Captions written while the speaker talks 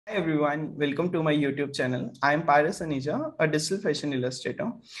Hi everyone, welcome to my YouTube channel. I am Paris Anija, a digital fashion illustrator.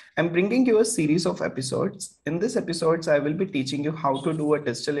 I'm bringing you a series of episodes. In these episodes, I will be teaching you how to do a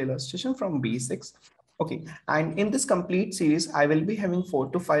digital illustration from basics. Okay, and in this complete series, I will be having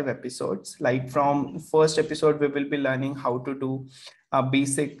 4 to 5 episodes. Like from first episode, we will be learning how to do a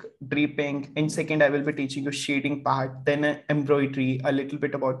basic draping. In second, I will be teaching you shading part, then embroidery, a little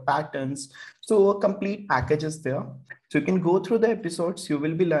bit about patterns. So a complete package is there. So you can go through the episodes. You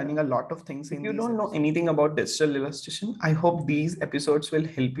will be learning a lot of things. If you don't know anything about digital illustration, I hope these episodes will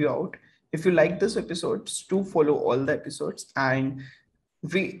help you out. If you like this episodes, do follow all the episodes. And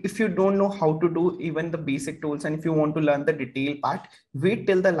if you don't know how to do even the basic tools, and if you want to learn the detail part, wait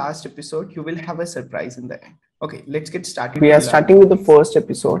till the last episode. You will have a surprise in the end. Okay, let's get started. We are starting with the first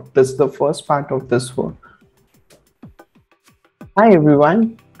episode. This is the first part of this one. Hi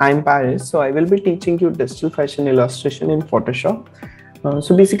everyone, I'm Paris. So I will be teaching you digital fashion illustration in Photoshop.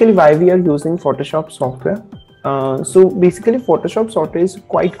 So basically why we are using Photoshop software. So basically Photoshop software is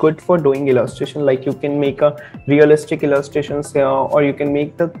quite good for doing illustration. Like you can make a realistic illustrations here, or you can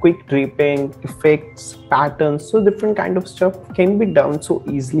make the quick draping, effects, patterns. So different kind of stuff can be done so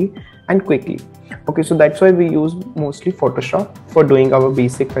easily and quickly. Okay, so that's why we use mostly Photoshop for doing our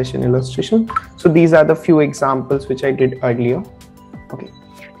basic fashion illustration. So these are the few examples which I did earlier. Okay,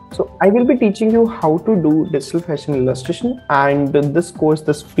 so I will be teaching you how to do digital fashion illustration, and this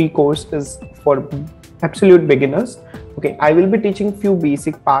free course is for absolute beginners. Okay, I will be teaching few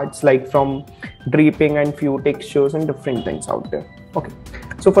basic parts like from draping and few textures and different things out there. Okay,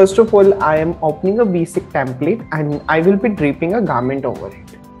 so first of all, I am opening a basic template and I will be draping a garment over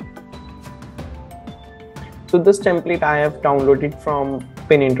it. So this template I have downloaded from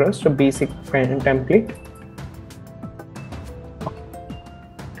Pinterest, a basic template.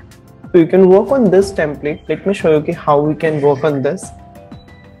 So you can work on this template. Let me show you how we can work on this.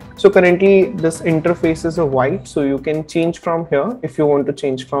 So currently this interface is a white, so you can change from here. If you want to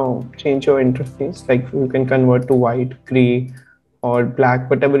change your interface, like you can convert to white, gray or black,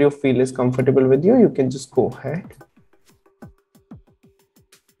 whatever you feel is comfortable with you can just go ahead.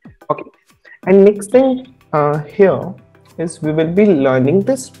 Okay, and next thing here is we will be learning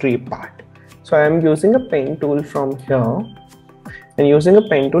this drape part. So I am using a pen tool from here. And using a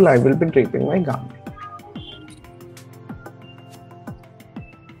pen tool, I will be draping my garment.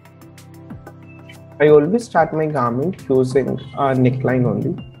 I always start my garment using a neckline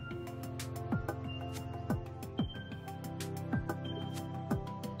only.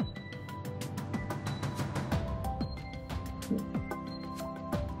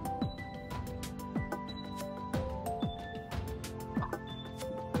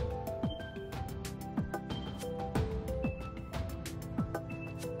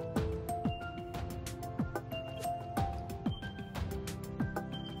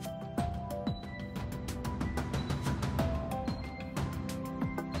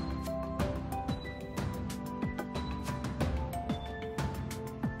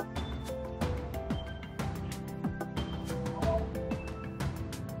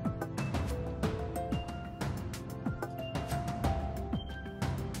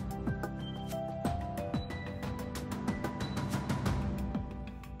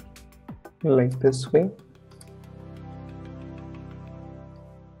 Like this way.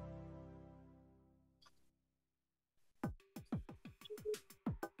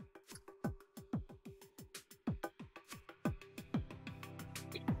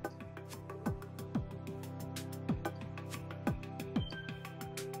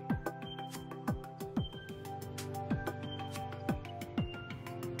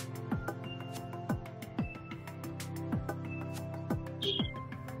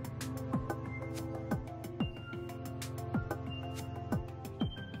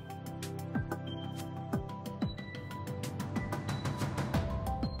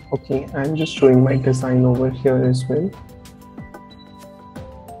 Okay, I'm just showing my design over here as well.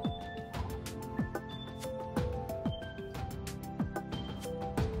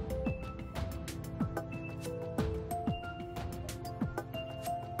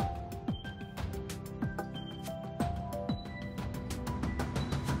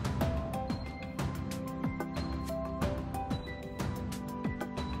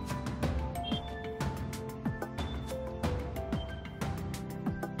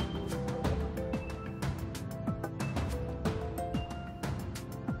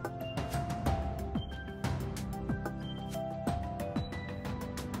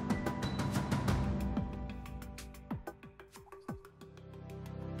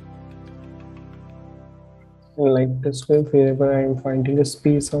 Like this way, wherever I am finding a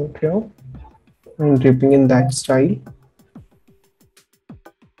space out here, I'm draping in that style.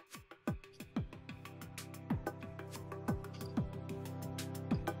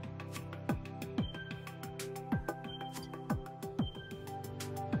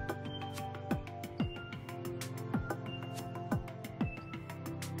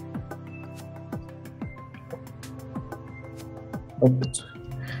 Okay.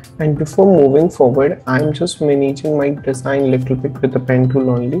 And before moving forward, I'm just managing my design a little bit with the pen tool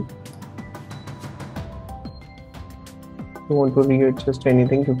only. If you want to readjust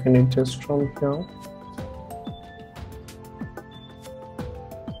anything, you can adjust from here.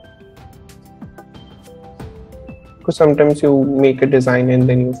 Because sometimes you make a design and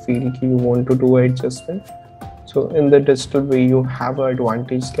then you feel you want to do an adjustment. So in the digital way, you have an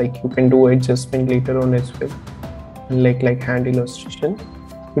advantage, like you can do adjustment later on as well. Like hand illustration,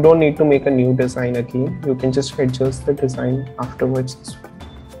 you don't need to make a new design again. You can just adjust the design afterwards as well.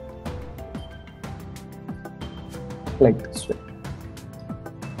 Like this way.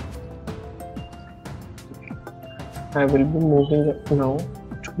 I will be moving it now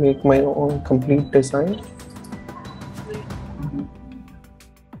to make my own complete design.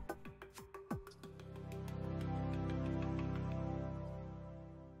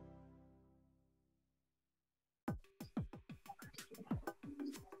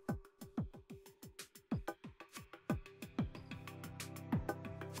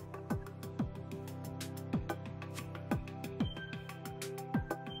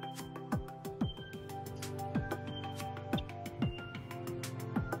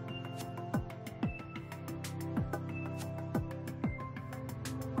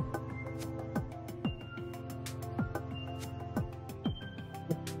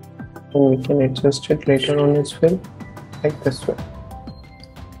 And we can adjust it later on as well, like this way.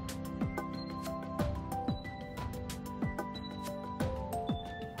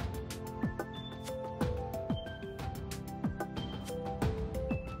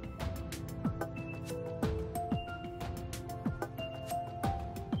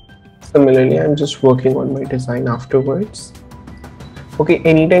 Similarly, I'm just working on my design afterwards. Okay,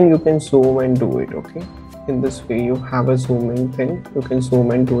 anytime you can zoom and do it. Okay, in this way you have a zooming thing. You can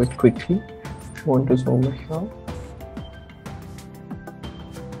zoom and do it quickly if you want to zoom it here.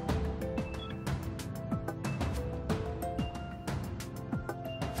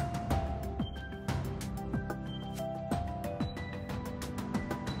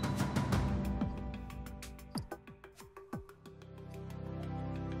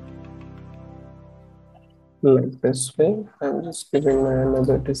 Like this way. I'm just giving my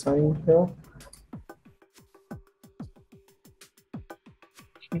another design here.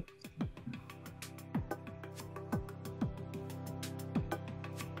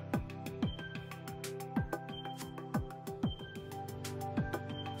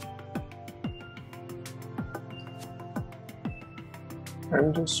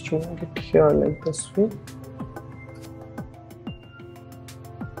 I'm just doing it here like this way.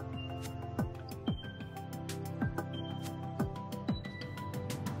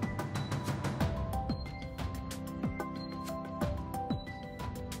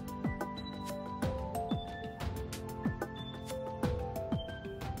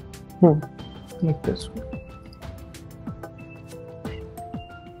 Like this way.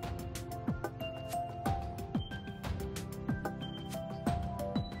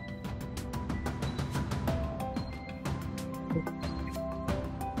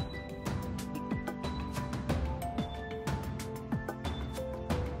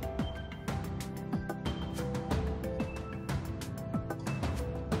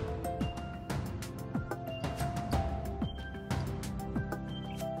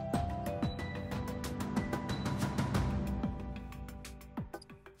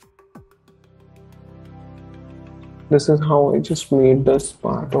 This is how I just made this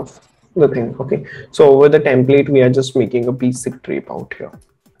part of the thing. Okay, so over the template we are just making a basic drape out here.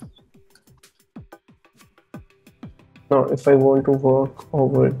 Now if I want to work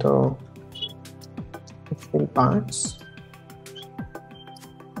over the different parts,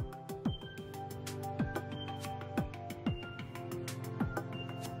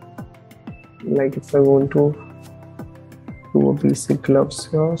 like if I want to do a basic gloves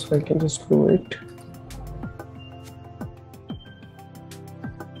here, so I can just do it.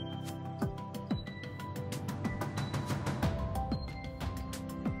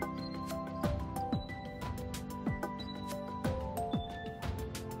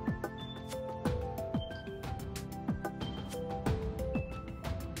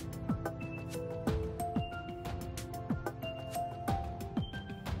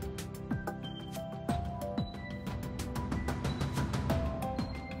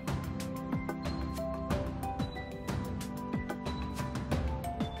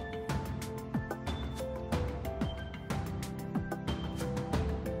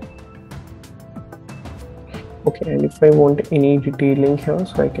 Okay, and if I want any detailing here,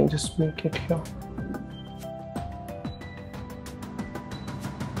 so I can just make it here.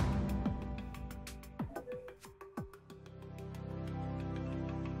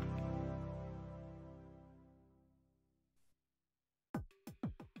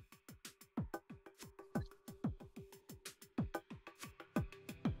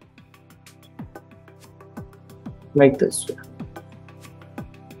 like this way.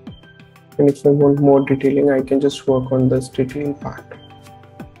 And if I want more detailing, I can just work on this detail part.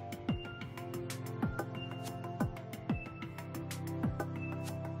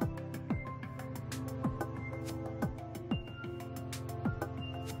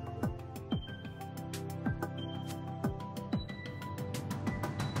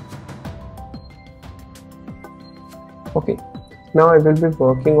 Okay, now I will be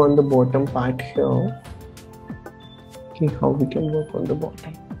working on the bottom part here. Okay, how we can work on the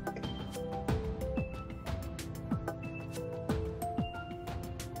bottom.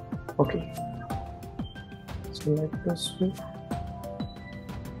 Okay, so like this way.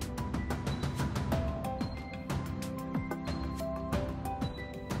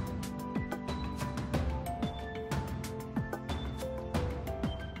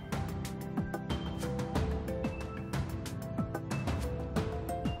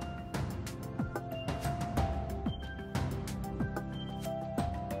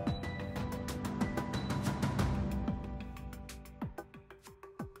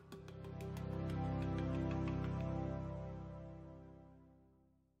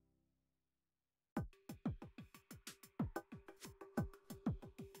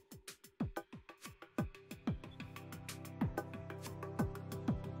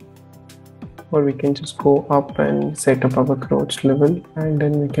 Or we can just go up and set up our crouch level, and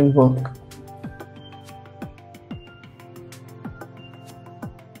then we can work.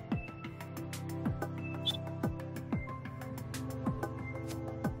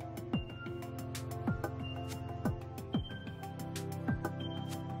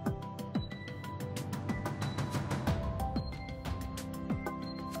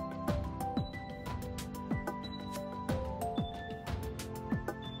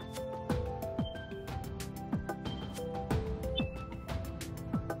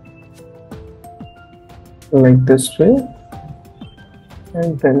 Like this way,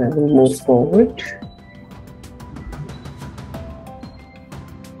 and then I will move forward.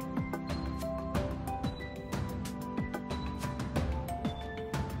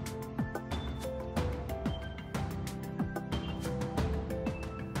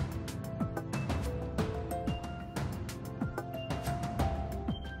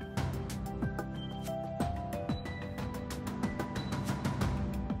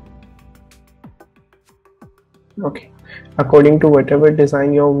 Okay, according to whatever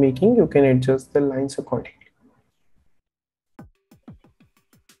design you're making, you can adjust the lines accordingly.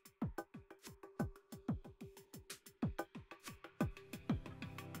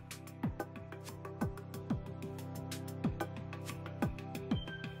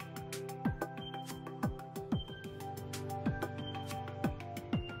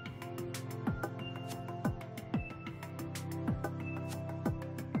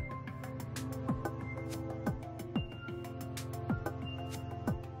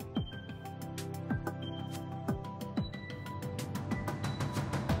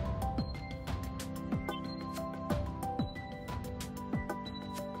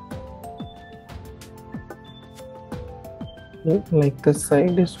 Like this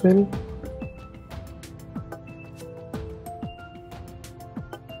side as well.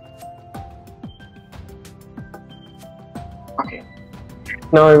 Okay,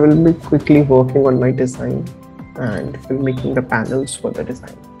 now I will be quickly working on my design and making the panels for the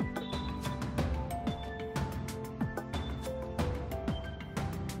design.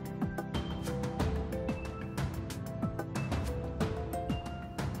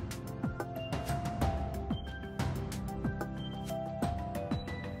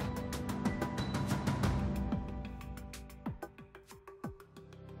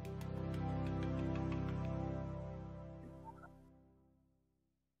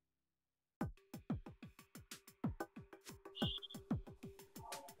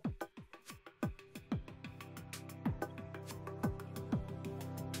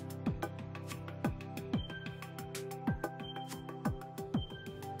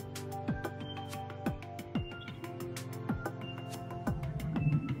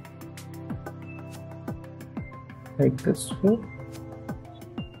 Like this way.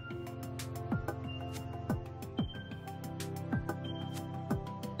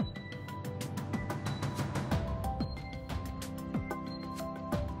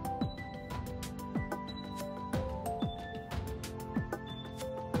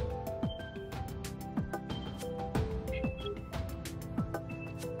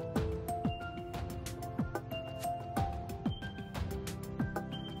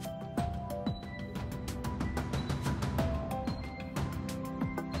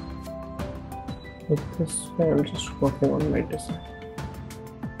 Like this way, I'm just working on my design.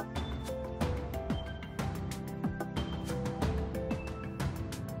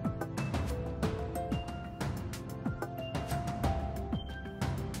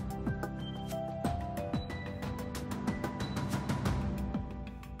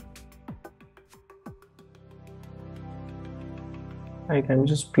 Like I'm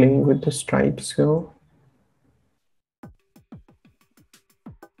just playing with the stripes here.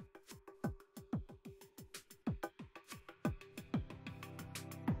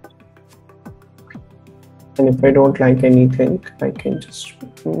 And if I don't like anything, I can just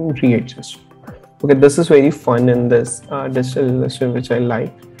readjust. Okay, this is very fun in this digital illustration, which I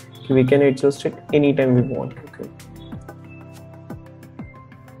like. We can adjust it anytime we want. Okay.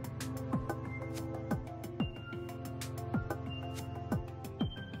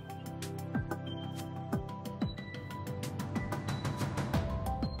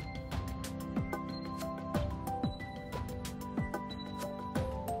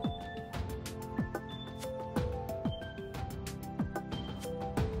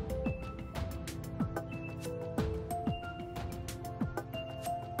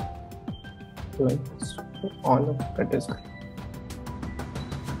 Like this, all of the design.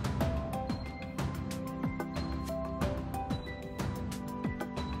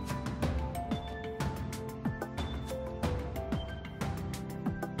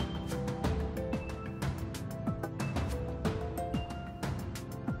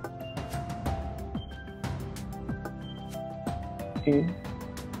 Okay.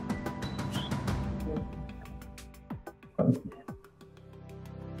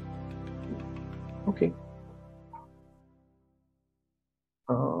 Okay.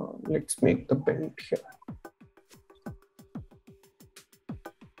 Let's make the belt here.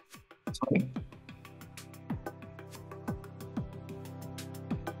 Sorry.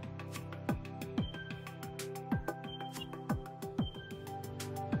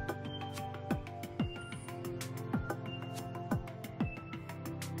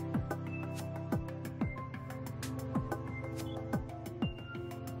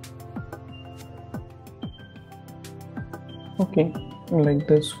 Okay, like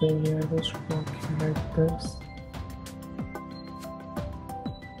this way, I was walking like this.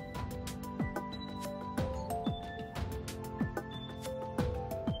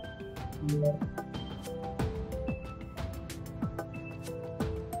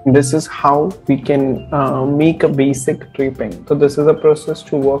 This is how we can make a basic draping. So this is a process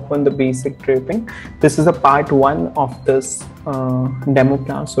to work on the basic draping. This is a part 1 of this demo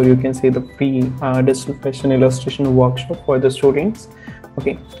class, or you can say the free digital fashion illustration workshop for the students.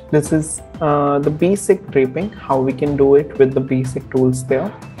 Okay, this is the basic draping, how we can do it with the basic tools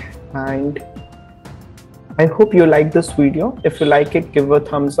there. And I hope you like this video. If you like it, give a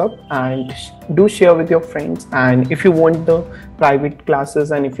thumbs up and do share with your friends. And if you want the private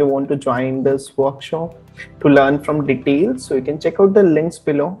classes and if you want to join this workshop to learn from details, so you can check out the links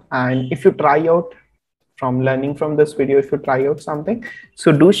below. And if you try out from learning from this video, if you try out something,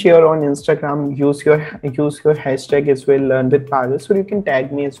 so do share on Instagram, use your hashtag as well, learn with Paris, so you can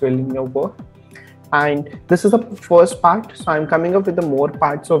tag me as well in your work. And this is the first part, so I'm coming up with the more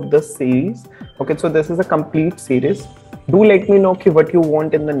parts of this series. Okay, so this is a complete series. Do let me know what you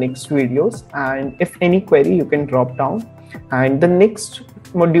want in the next videos, and if any query you can drop down. And the next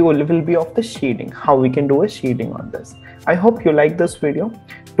module will be of the shading, how we can do a shading on this. I hope you like this video.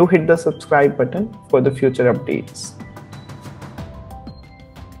 Do hit the subscribe button for the future updates.